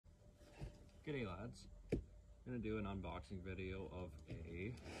G'day lads, I'm going to do an unboxing video of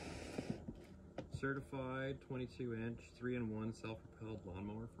a certified 22-inch 3-in-1 self-propelled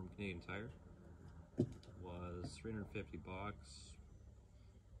lawnmower from Canadian Tire. Was 350 bucks.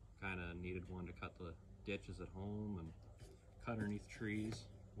 Kind of needed one to cut the ditches at home and cut underneath trees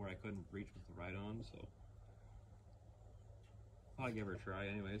where I couldn't reach with the ride on, so I'll give her a try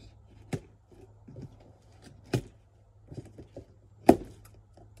anyways.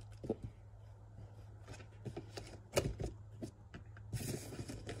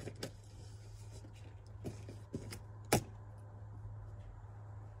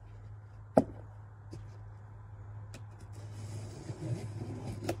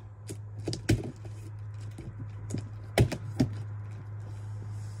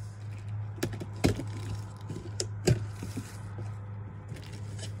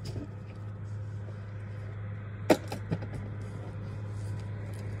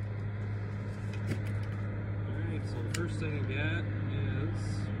 First thing you get is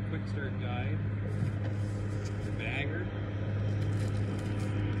a quick start guide, your bagger,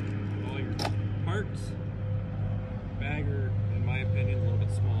 all your parts. Bagger, in my opinion, a little bit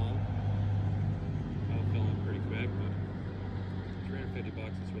small. I'll fill in pretty quick, but 350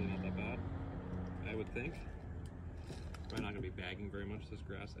 bucks is really not that bad, I would think. Probably not going to be bagging very much this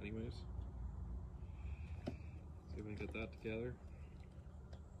grass anyways. See if we can get that together.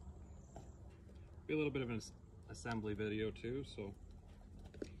 Be a little bit of an assembly video too, so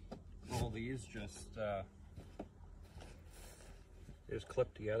all these just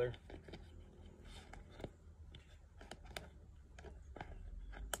clip together.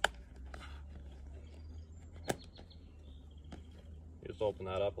 You just open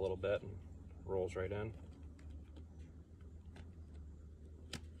that up a little bit and it rolls right in.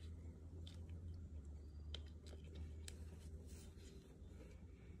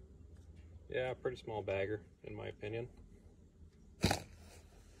 Yeah, pretty small bagger, in my opinion. Comes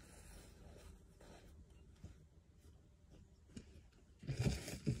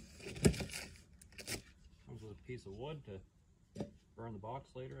with a piece of wood to burn the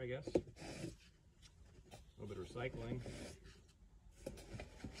box later, I guess. A little bit of recycling.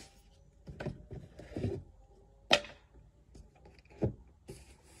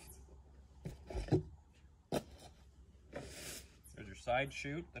 There's your side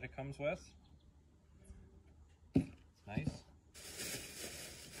chute that it comes with. Nice.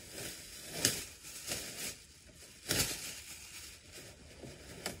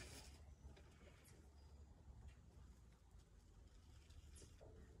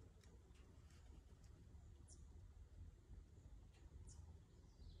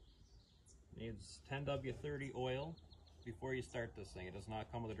 Needs 10W30 oil before you start this thing. It does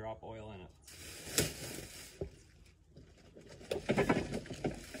not come with a drop of oil in it.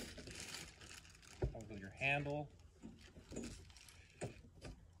 Comes with your handle.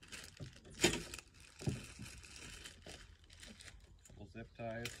 Zip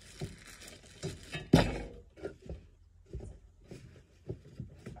ties.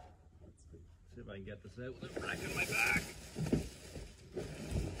 See if I can get this out without wrecking my back.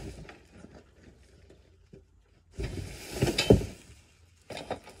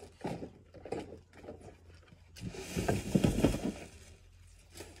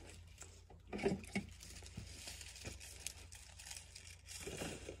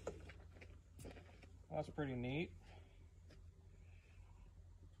 That's pretty neat.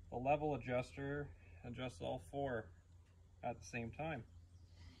 The level adjuster adjusts all four at the same time.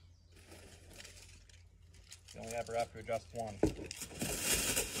 You only ever have to adjust one. It's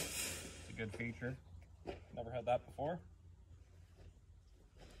a good feature. Never had that before.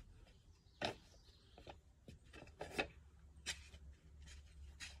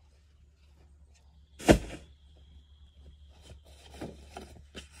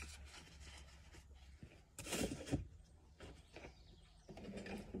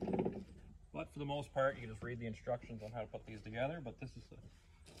 For the most part, you can just read the instructions on how to put these together, but this is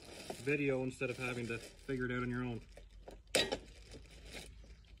a video instead of having to figure it out on your own.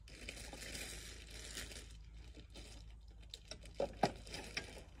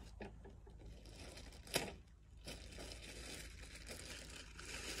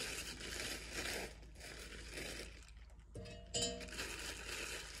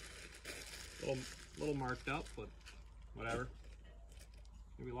 Little marked up, but whatever.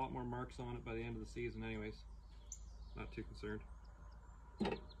 Maybe a lot more marks on it by the end of the season anyways. Not too concerned.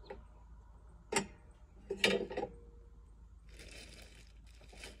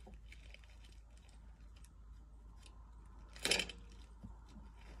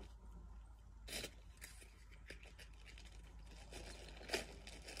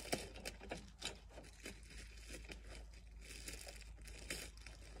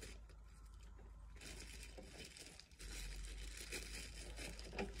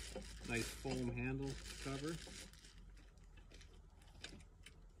 Nice foam handle cover.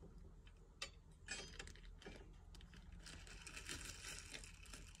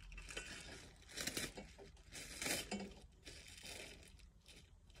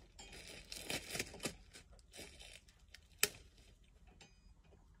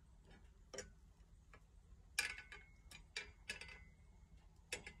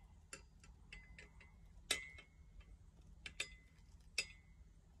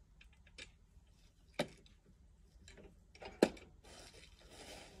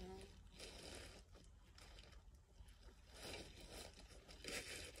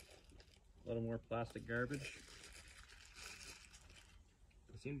 A little more plastic garbage.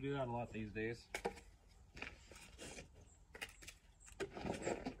 I seem to do that a lot these days.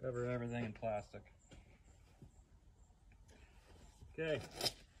 Cover everything in plastic. Okay.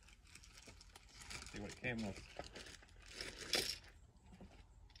 Let's see what it came with.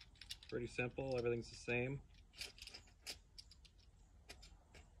 Pretty simple, everything's the same.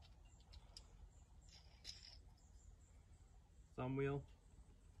 Thumb wheel.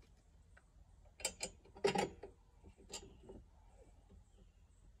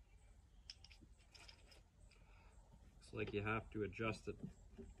 Like you have to adjust it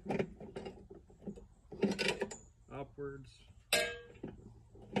upwards. To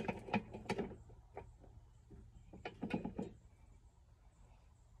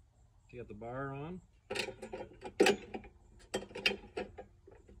get the bar on.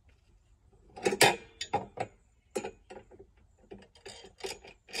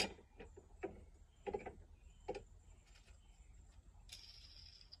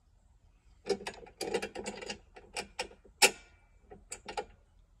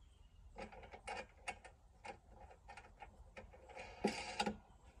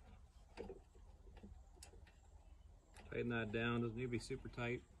 Tighten that down, doesn't need to be super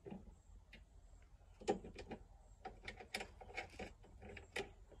tight.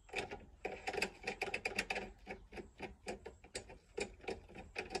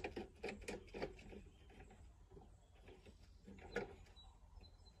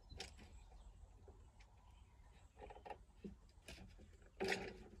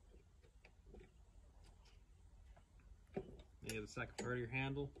 You get the second part of your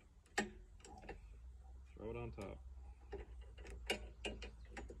handle, throw it on top.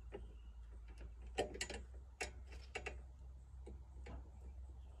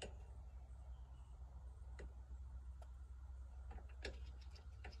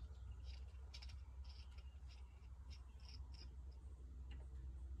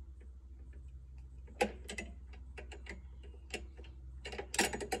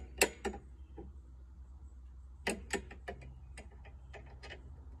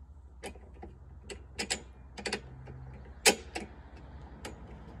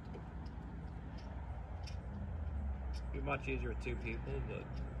 Be much easier with two people, but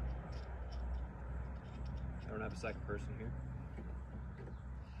I don't have a second person here.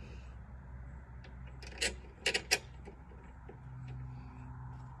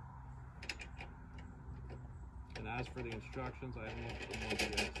 And as for the instructions, I haven't looked at them once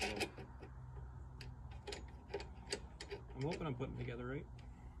yet, so I'm hoping I'm putting it together right.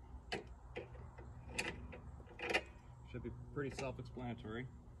 Should be pretty self-explanatory.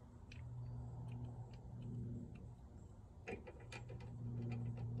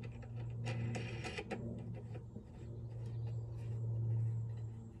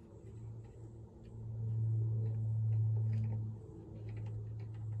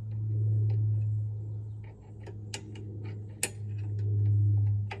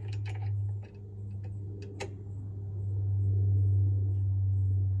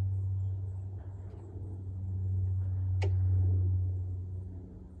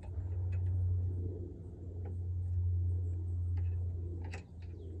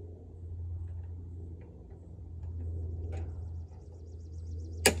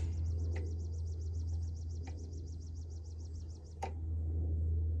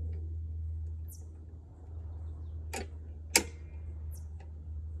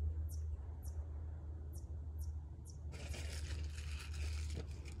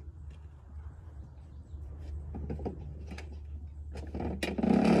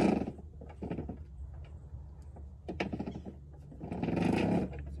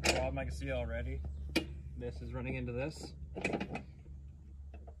 I can see already, this is running into this,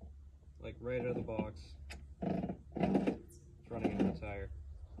 like right out of the box. It's running into the tire.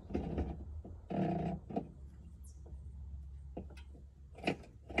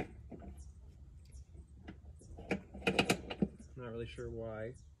 Not really sure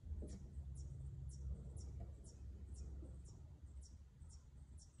why.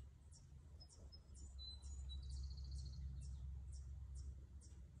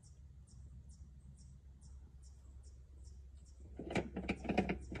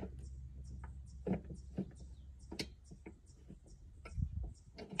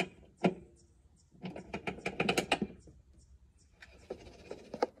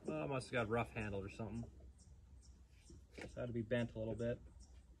 Oh, must have got rough handled or something. It's had to be bent a little bit.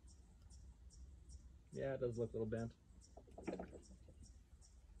 Yeah, it does look a little bent.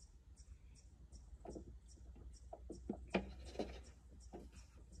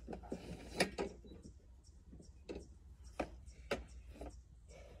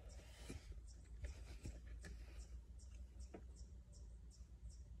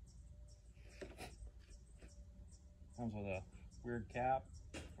 Comes with a weird cap.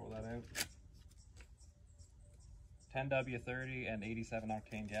 Throw that out. 10W30 and 87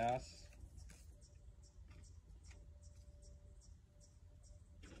 octane gas.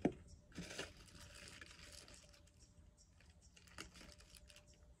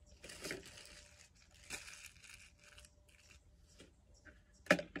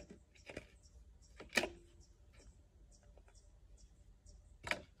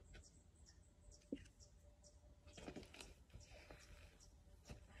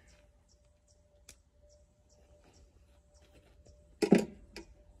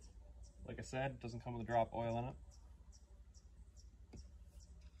 Like I said, it doesn't come with a drop oil in it.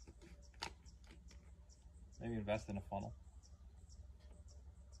 Maybe invest in a funnel.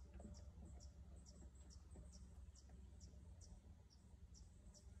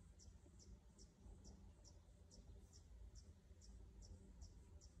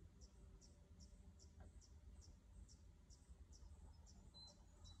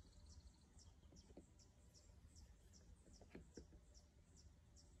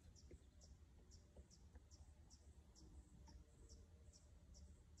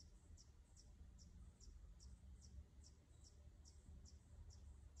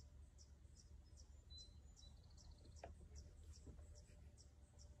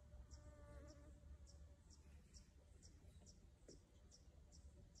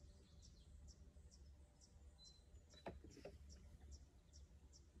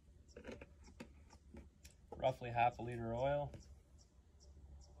 Roughly half a liter of oil.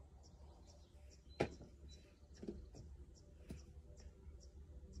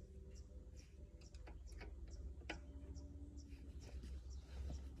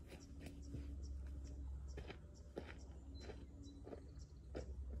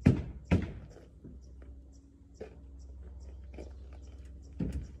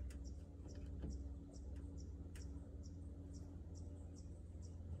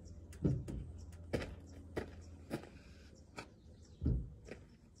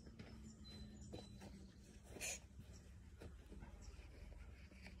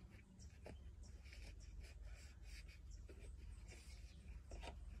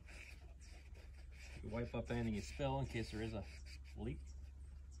 Wipe up anything you spill in case there is a leak.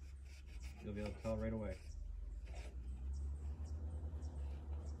 You'll be able to tell right away.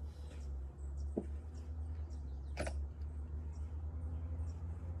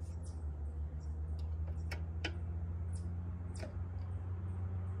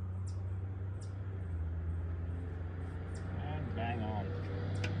 And bang on.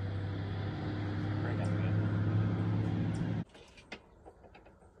 Break up again.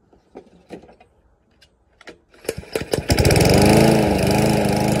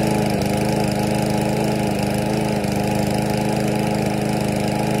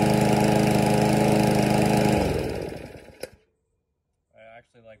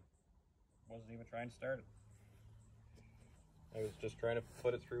 Wasn't even trying to start it. I was just trying to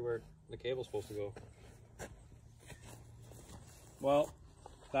put it through where the cable's supposed to go. Well,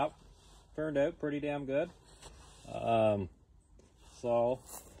 that turned out pretty damn good. So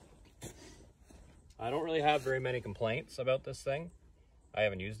I don't really have very many complaints about this thing. I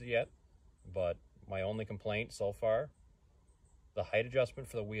haven't used it yet, but my only complaint so far, the height adjustment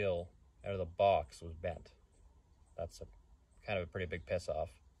for the wheel out of the box was bent. That's kind of a pretty big piss off.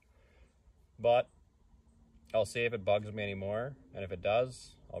 But I'll see if it bugs me anymore, and if it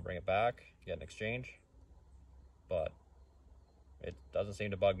does, I'll bring it back, get an exchange. But it doesn't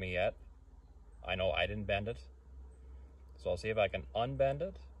seem to bug me yet. I know I didn't bend it, so I'll see if I can unbend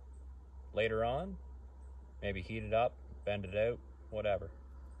it later on, maybe heat it up, bend it out, whatever.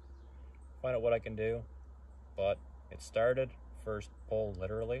 Find out what I can do. But it started first pull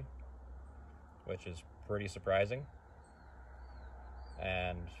literally, which is pretty surprising.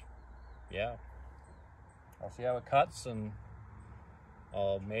 And yeah, I'll see how it cuts, and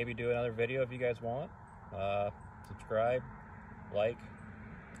I'll maybe do another video if you guys want. Subscribe, like,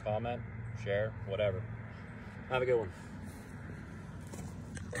 comment, share, whatever. Have a good one.